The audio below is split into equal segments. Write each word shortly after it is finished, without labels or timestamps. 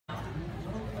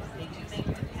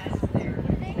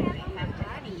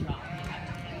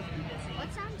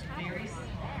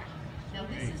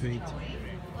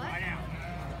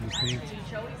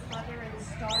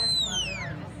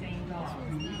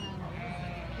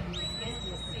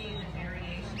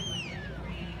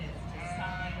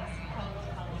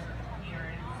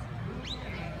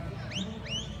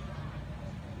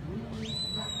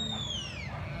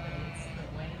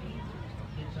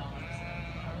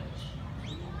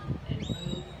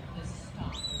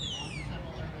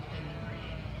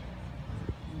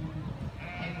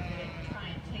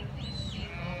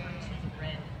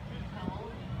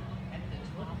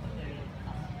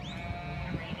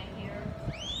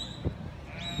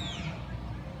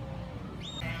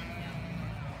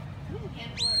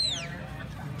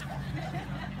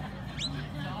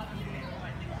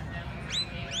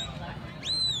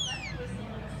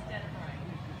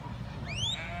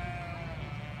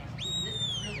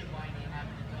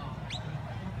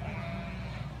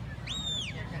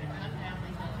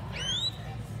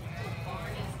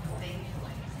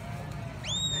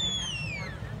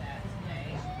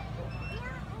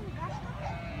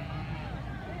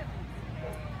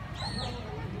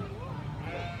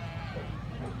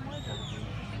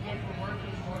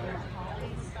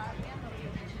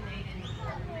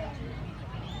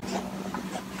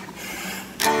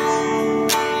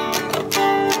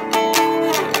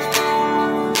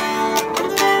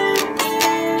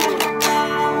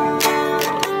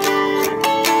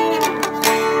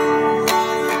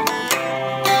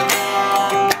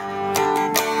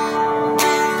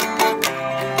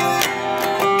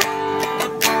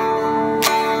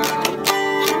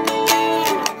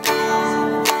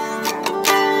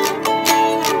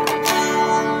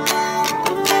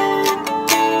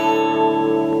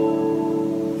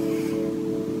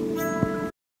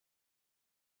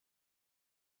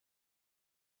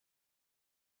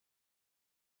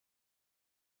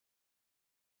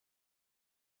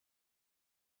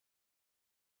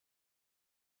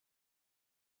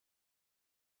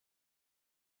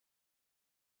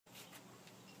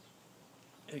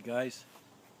Hey guys,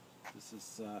 this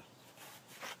is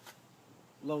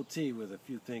low T with a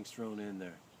few things thrown in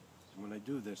there. When I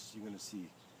do this, you're going to see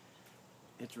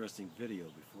interesting video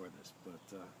before this, but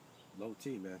low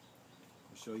T, man.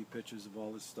 I'll show you pictures of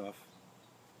all this stuff.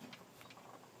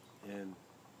 And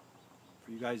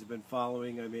for you guys who've been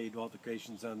following, I made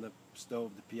altercations on the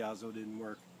stove. The piezo didn't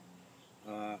work.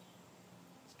 Let's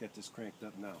get this cranked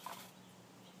up now.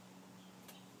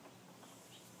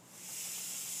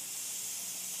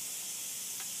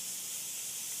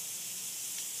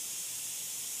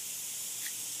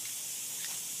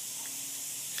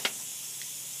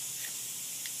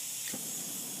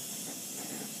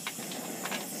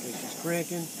 She's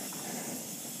cranking.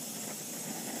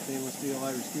 Stainless steel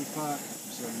Irish teapot.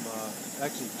 Some,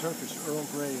 actually Turkish Earl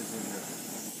Grey is in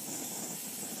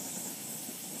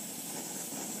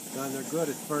there. Done, they're good.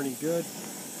 It's burning good.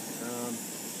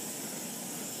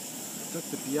 Took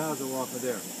the piezo off of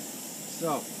there.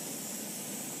 So,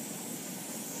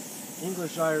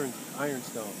 English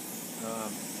ironstone.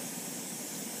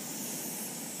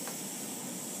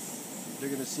 You're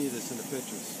going to see this in the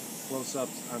pictures.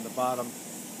 Close-ups on the bottom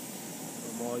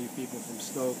from all you people from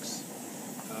Stokes.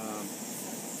 I'm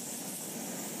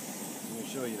going to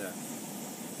show you that.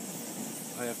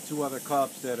 I have two other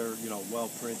cups that are, well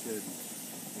printed.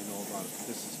 You know about it.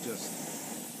 This is just,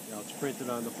 it's printed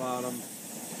on the bottom.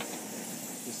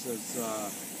 This says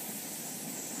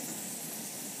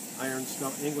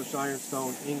ironstone, English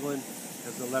ironstone, England,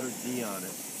 has the letter D on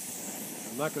it.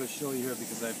 I'm not going to show you here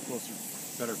because I have closer,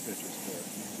 better pictures for it.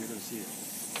 You're going to see it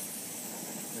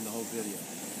in the whole video.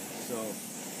 So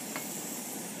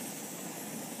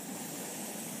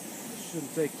it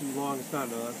shouldn't take too long. It's not.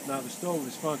 Now the stove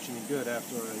is functioning good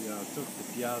after I took the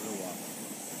piezo off.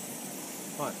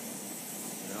 Fun.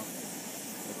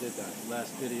 I did that. The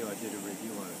last video I did a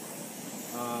review on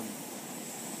it.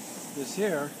 This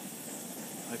here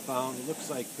I found, it looks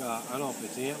like, I don't know if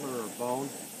it's antler or bone.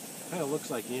 Kind of looks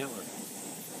like antler.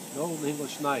 An old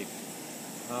English knife.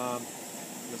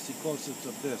 You'll see close-ups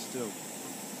of this too.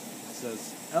 It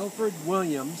says Alfred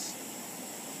Williams,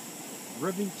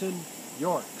 Rivington,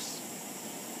 Yorks,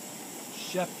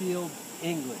 Sheffield,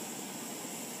 England.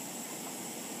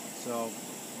 So,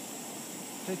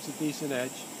 takes a decent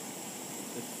edge.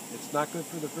 It's not good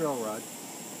for the ferrule rod.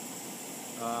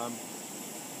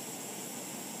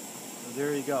 So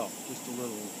there you go. Just a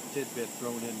little tidbit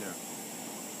thrown in there.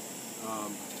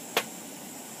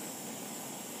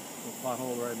 Little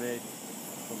potholder I made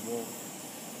from wool.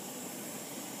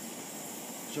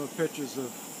 Show pictures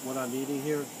of what I'm eating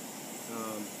here.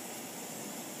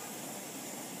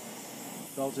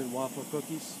 Belgian waffle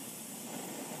cookies.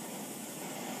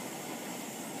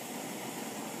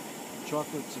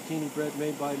 Chocolate zucchini bread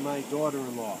made by my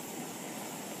daughter-in-law.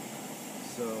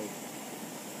 So,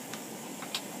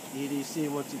 EDC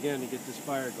once again to get this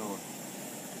fire going.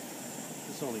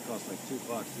 This only costs like $2,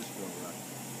 this grill rack.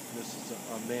 This is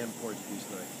a man Portuguese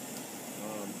knife.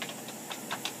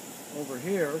 Over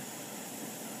here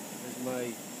is my,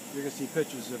 you're going to see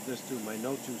pictures of this too, my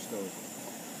No-2 stove.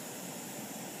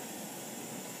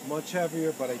 Much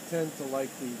heavier, but I tend to like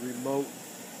the remote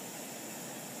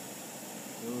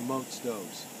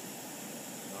stoves.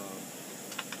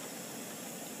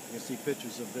 You can see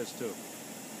pictures of this too.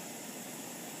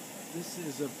 This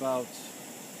is about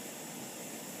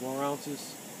 4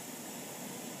 ounces.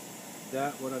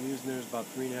 That, what I'm using there, is about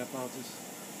 3.5 ounces.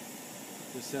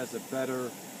 This has a better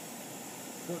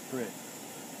footprint,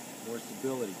 more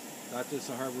stability. Got this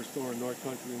at a hardware store in North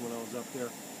Country when I was up there.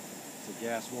 It's a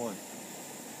gas one.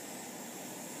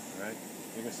 Alright,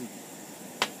 you're going to see,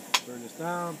 turn this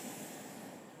down.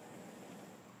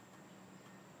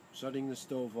 Shutting the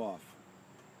stove off.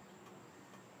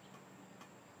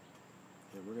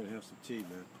 Yeah, we're going to have some tea,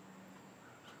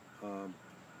 man.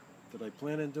 Did I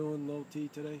plan on doing low tea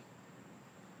today?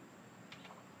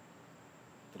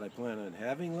 Did I plan on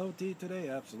having low tea today?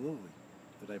 Absolutely.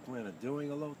 Did I plan on doing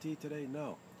a low tea today?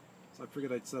 No. So I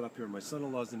figured I'd set up here. My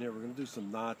son-in-law's in here. We're going to do some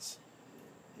knots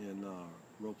and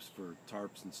ropes for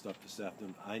tarps and stuff this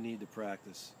afternoon. I need to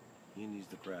practice. He needs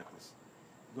to practice.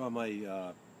 Go on my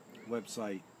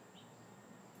website.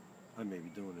 I may be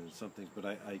doing it in some things, but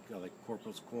I got like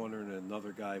Corporal's Corner and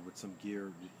another guy with some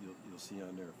gear you'll see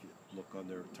on there if you look on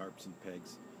their tarps and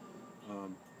pegs.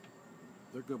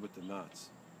 They're good with the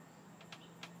knots.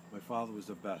 My father was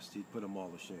the best. He'd put them all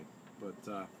to shame. But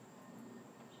I'm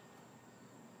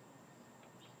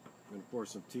going to pour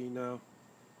some tea now.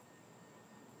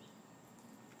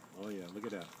 Oh yeah, look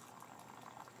at that.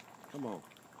 Come on.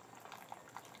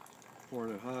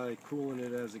 Pouring it high, cooling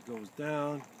it as it goes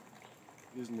down.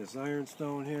 Using this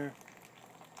ironstone here.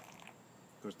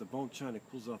 course, the bone china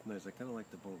cools off nice. I kind of like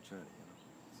the bone china, you know.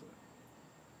 So,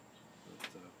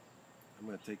 but I'm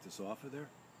going to take this off of there.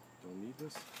 Don't need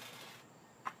this.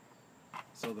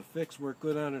 So the fix worked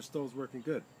good on her. Stove's working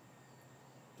good.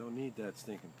 Don't need that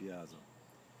stinking Piazza.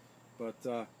 But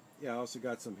yeah, I also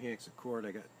got some hanks of cord.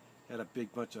 Had a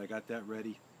big bunch. I got that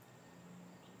ready.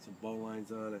 Some bow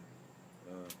lines on it.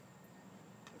 Of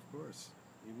course,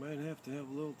 you might have to have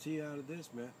a little tea out of this,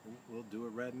 man. We'll do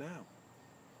it right now.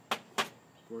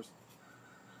 Of course,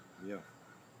 yeah.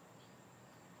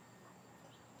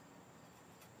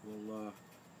 We'll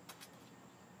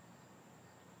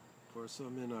pour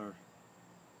some in our.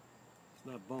 It's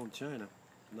not bone china,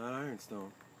 not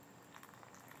ironstone.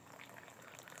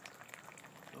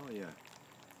 Oh yeah.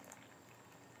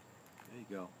 There you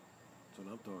go. That's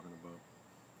what I'm talking about.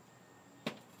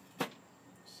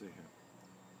 Let's see here.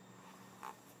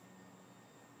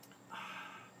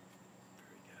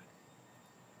 Very good.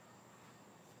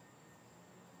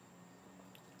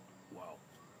 Wow.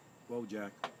 Whoa,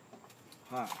 Jack.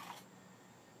 Hot.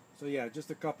 So yeah,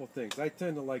 just a couple things. I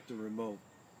tend to like the remote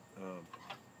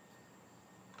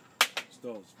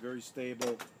stoves. Very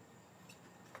stable.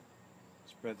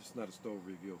 It's not a stove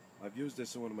review. I've used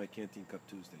this in one of my Canteen Cup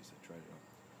Tuesdays. I tried it out.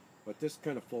 But this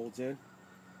kind of folds in,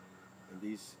 and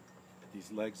these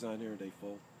legs on here, they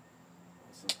fold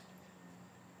also.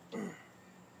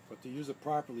 But to use it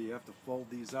properly, you have to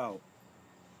fold these out,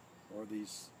 or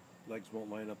these legs won't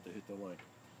line up to hit the line.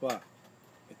 But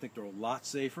I think they're a lot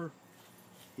safer.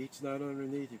 Heat's not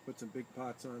underneath. You put some big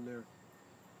pots on there.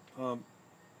 I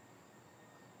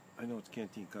know it's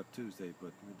Canteen Cup Tuesday,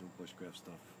 but we're doing bushcraft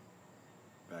stuff.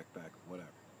 Backpack,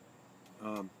 whatever.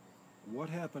 What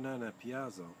happened on that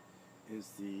Piazza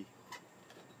is I'll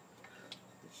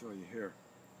show you here,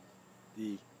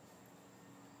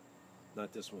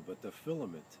 not this one, but the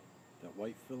filament, that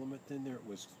white filament in there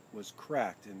was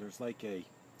cracked, and there's like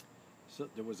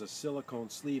there was a silicone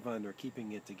sleeve on there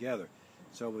keeping it together,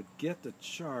 so it would get the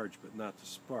charge but not the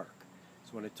spark.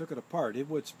 So when I took it apart, it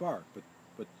would spark, but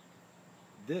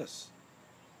this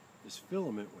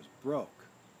filament was broke.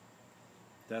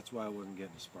 That's why I wasn't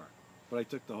getting a spark. But I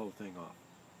took the whole thing off.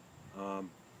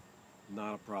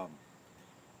 Not a problem.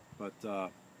 But I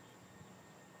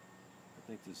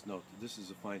think this is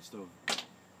a fine stove.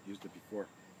 Used it before.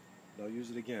 I'll use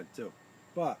it again too.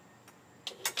 But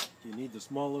do you need the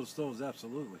small little stoves?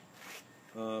 Absolutely.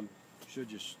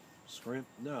 Should you scrimp?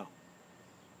 No.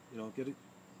 You know, get it.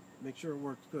 Make sure it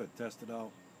works good. Test it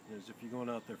out. As if you're going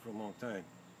out there for a long time.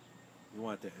 You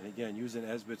want that. And again, use an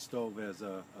Esbit stove as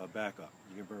a backup.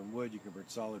 You can burn wood, you can burn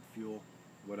solid fuel,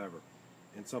 whatever.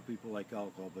 And some people like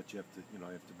alcohol, but you have to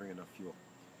bring enough fuel.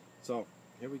 So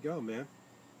here we go, man.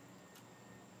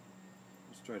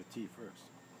 Let's try the tea first.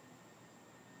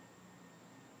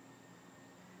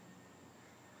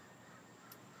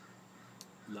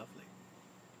 Lovely.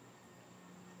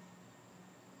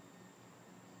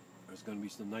 There's going to be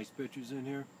some nice pictures in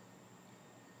here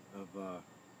of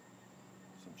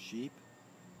some sheep,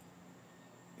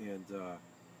 and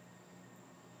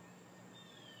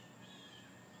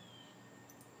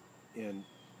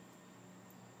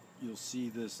you'll see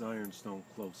this ironstone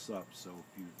close up. So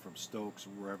if you're from Stokes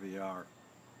or wherever you are,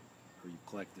 or you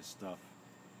collect this stuff,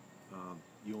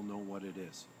 you'll know what it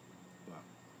is. But,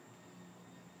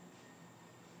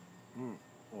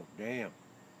 oh damn.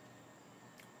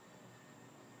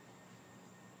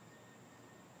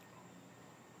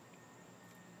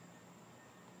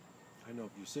 I know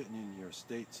if you're sitting in your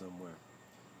estate somewhere,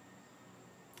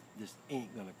 this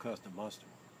ain't gonna cost a mustard,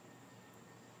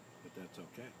 but that's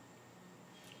okay.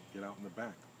 Get out in the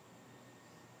back.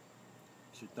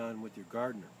 Sit down with your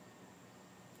gardener.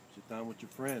 Sit down with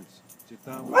your friends. Sit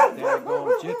down with the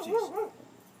daggone gypsies.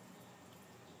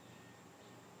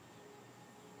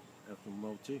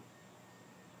 Afternoon tea.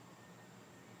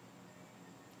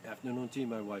 Afternoon tea,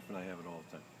 my wife and I have it all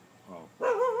the time. Oh.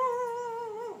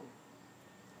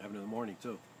 Have it in the morning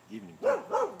too, evening too.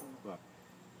 But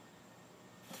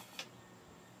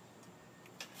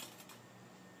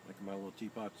like my little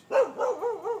teapots.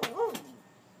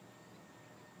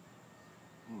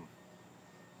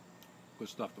 Good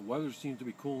stuff. The weather seems to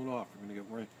be cooling off. We're gonna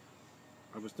get rain.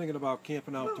 I was thinking about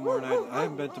camping out tomorrow night. I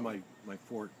haven't been to my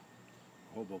Fort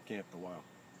Hobo camp in a while.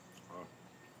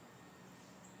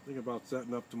 Thinking about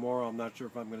setting up tomorrow. I'm not sure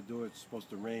if I'm going to do it. It's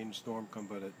supposed to rain, storm come,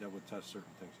 but that would test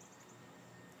certain things.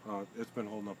 It's been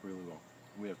holding up really well.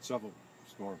 We had several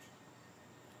storms.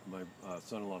 My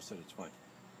son-in-law said it's fine.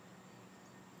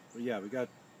 But yeah, we got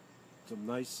some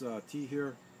nice tea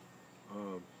here.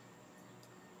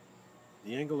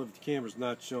 The angle of the camera is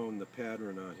not showing the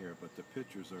pattern on here, but the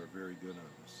pictures are very good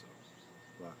on this.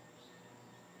 So,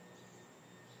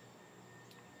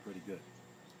 pretty good.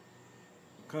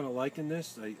 I'm kind of liking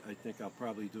this. I think I'll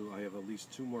probably do, I have at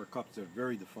least 2 more cups that are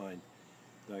very defined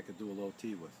that I could do a low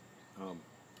T with.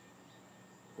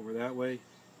 Over that way,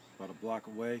 about a block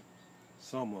away,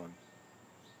 someone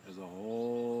has a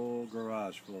whole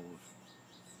garage full of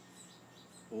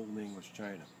old English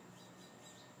china.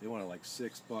 They wanted like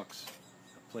 $6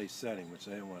 a place setting, which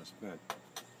I didn't want to spend.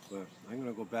 But I'm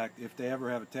going to go back, if they ever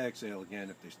have a tag sale again,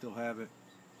 if they still have it,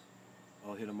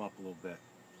 I'll hit them up a little bit.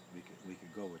 We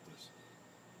could go with this.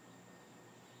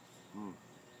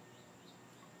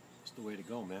 That's the way to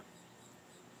go, man.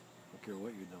 Don't care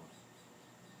what you're doing.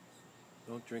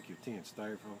 Don't drink your tea in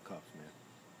styrofoam cups, man.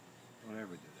 Don't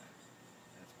ever do that.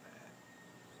 That's bad.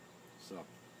 So,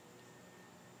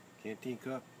 canteen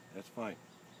cup, that's fine.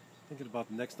 Thinking about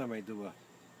the next time I do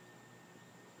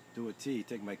a tea,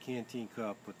 take my canteen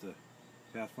cup, put the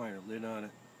Pathfinder lid on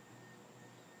it,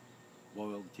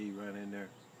 boil the tea right in there,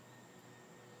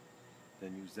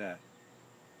 then use that,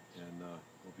 and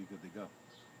we'll be good to go.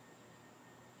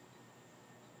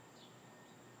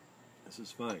 This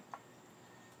is fine.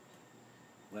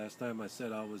 Last time I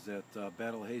said I was at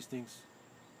Battle of Hastings.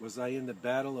 Was I in the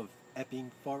Battle of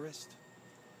Epping Forest?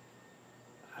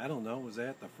 I don't know. Was I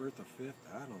at the 1st or 5th?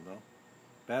 I don't know.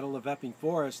 Battle of Epping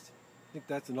Forest. I think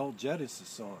that's an old Genesis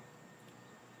song.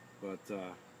 But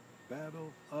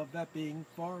Battle of Epping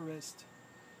Forest.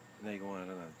 And they go on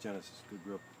and on. Genesis, good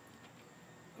group.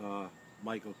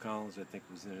 Michael Collins, I think,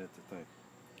 was in it at the time.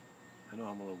 I know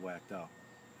I'm a little whacked out.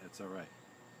 That's all right.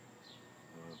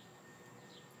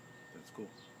 That's cool.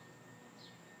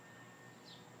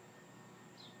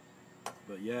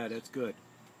 But yeah, that's good.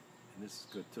 And this is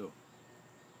good too.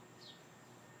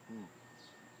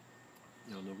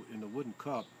 You know, in the wooden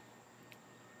cup,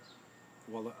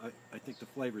 well, I think the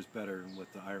flavor's better than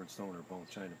with the ironstone or bone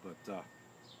china, but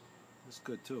it's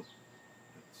good too.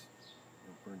 It's,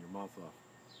 it'll burn your mouth off.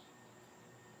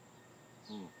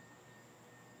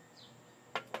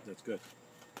 That's good.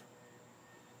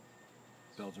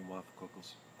 Belgian waffle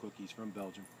cookies from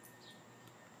Belgium.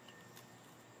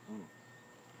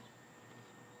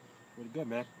 Pretty good,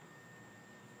 man.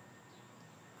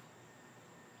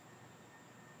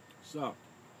 So,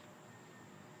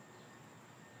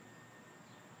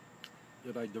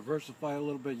 did I diversify a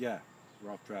little bit? Yeah,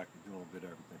 we're off track. We're doing a little bit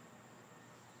of everything.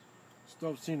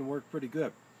 Stove seemed to work pretty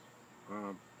good.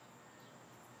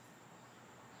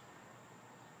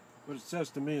 What it says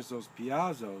to me is those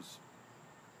piazzos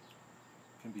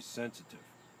can be sensitive.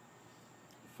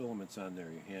 The filaments on there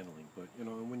you're handling, but you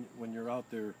know, when you're out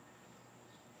there,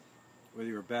 whether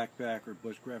you're a backpacker,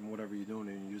 bushcraft, whatever you're doing,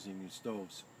 and you're using these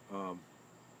stoves,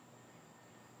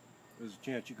 there's a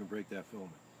chance you can break that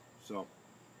filament. So,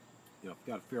 you know, if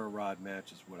you've got a ferro rod,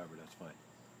 matches, whatever, that's fine.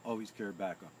 Always carry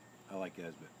backup. I like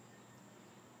Esbit.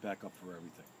 Backup for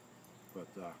everything. But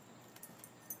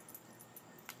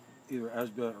either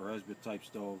Esbit or Esbit type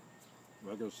stove,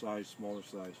 regular size, smaller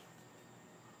size.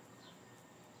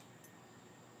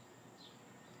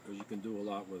 Because you can do a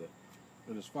lot with it.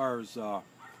 And as far as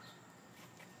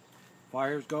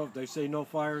fires go, if they say no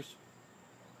fires,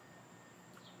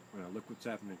 well, look what's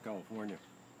happening in California.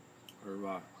 Or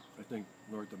I think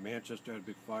north of Manchester had a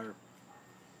big fire.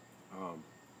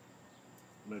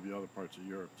 Maybe other parts of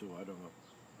Europe too, I don't know.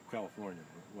 California,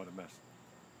 what a mess.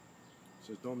 It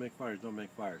says don't make fires, don't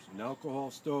make fires. And alcohol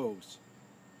stoves,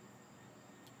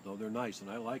 though they're nice and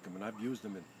I like them and I've used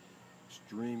them in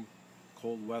extreme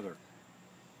cold weather.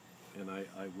 And I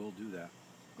will do that.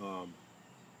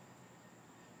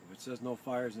 If it says no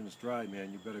fires and it's dry,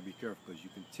 man, you better be careful because you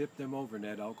can tip them over and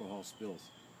that alcohol spills.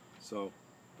 So,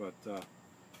 but, oh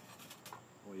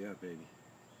yeah, baby.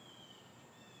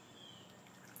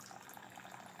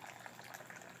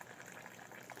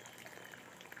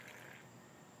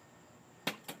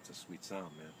 That's a sweet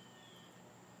sound, man.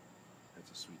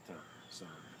 That's a sweet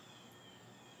sound, man.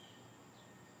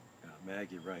 Got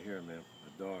Maggie right here, man.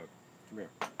 The dog. Come here.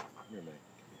 Come here, Maggie.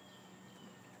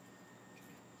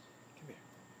 Come here.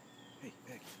 Hey,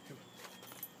 Maggie, come on.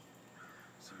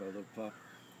 See my little pup?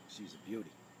 She's a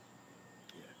beauty.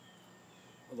 Yeah.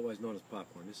 Otherwise known as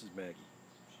Popcorn. This is Maggie.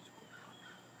 She's a cool pup.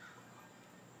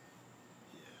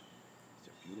 Yeah. She's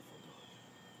a beautiful dog.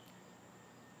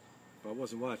 If I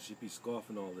wasn't watching, she'd be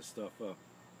scoffing all this stuff up.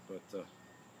 But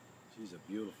she's a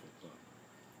beautiful pup.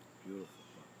 Beautiful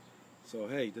pup. So,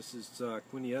 hey, this is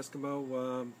Quinny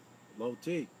Eskimo low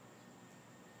T.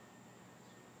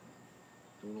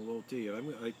 Doing a low T.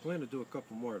 I plan to do a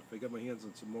couple more. If I get my hands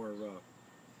on some more,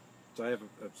 so I have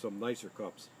some nicer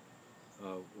cups.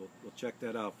 We'll check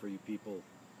that out for you people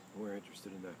who are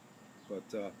interested in that.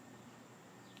 But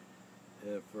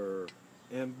for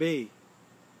MB,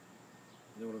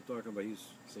 You know what I'm talking about? He's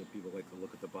saying people like to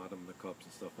look at the bottom of the cups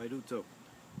and stuff. I do too.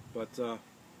 But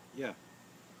yeah.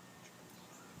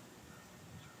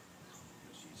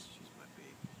 She's my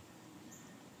baby.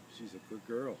 She's a good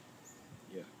girl.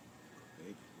 Yeah.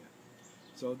 Baby, yeah.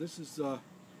 So this is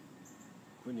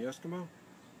Queen the Eskimo.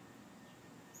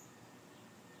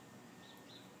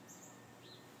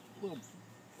 Little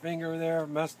finger there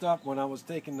messed up when I was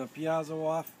taking the Piazza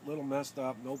off. Little messed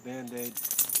up, no band-aid,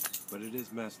 but it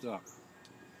is messed up.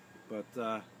 But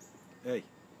hey,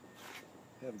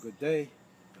 have a good day.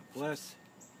 God bless.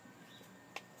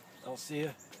 I'll see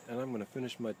you, and I'm gonna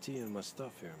finish my tea and my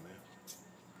stuff here, man.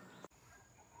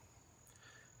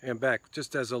 And back,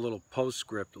 just as a little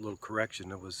postscript, a little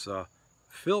correction. It was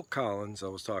Phil Collins I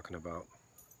was talking about,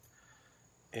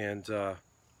 and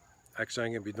actually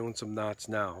I'm gonna be doing some knots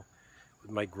now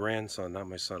with my grandson, not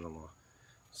my son-in-law.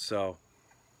 So,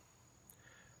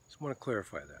 just want to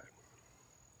clarify that.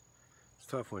 It's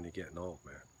tough when you're getting old,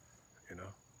 man. You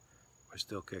know? We're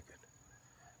still kicking.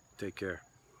 Take care.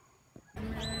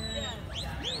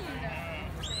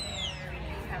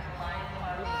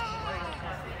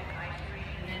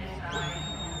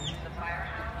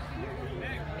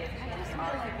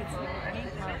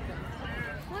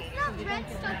 What's that red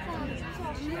stuff on? It's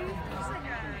all smooth.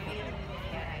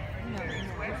 No,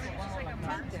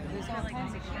 there's all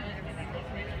kinds of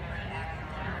shit.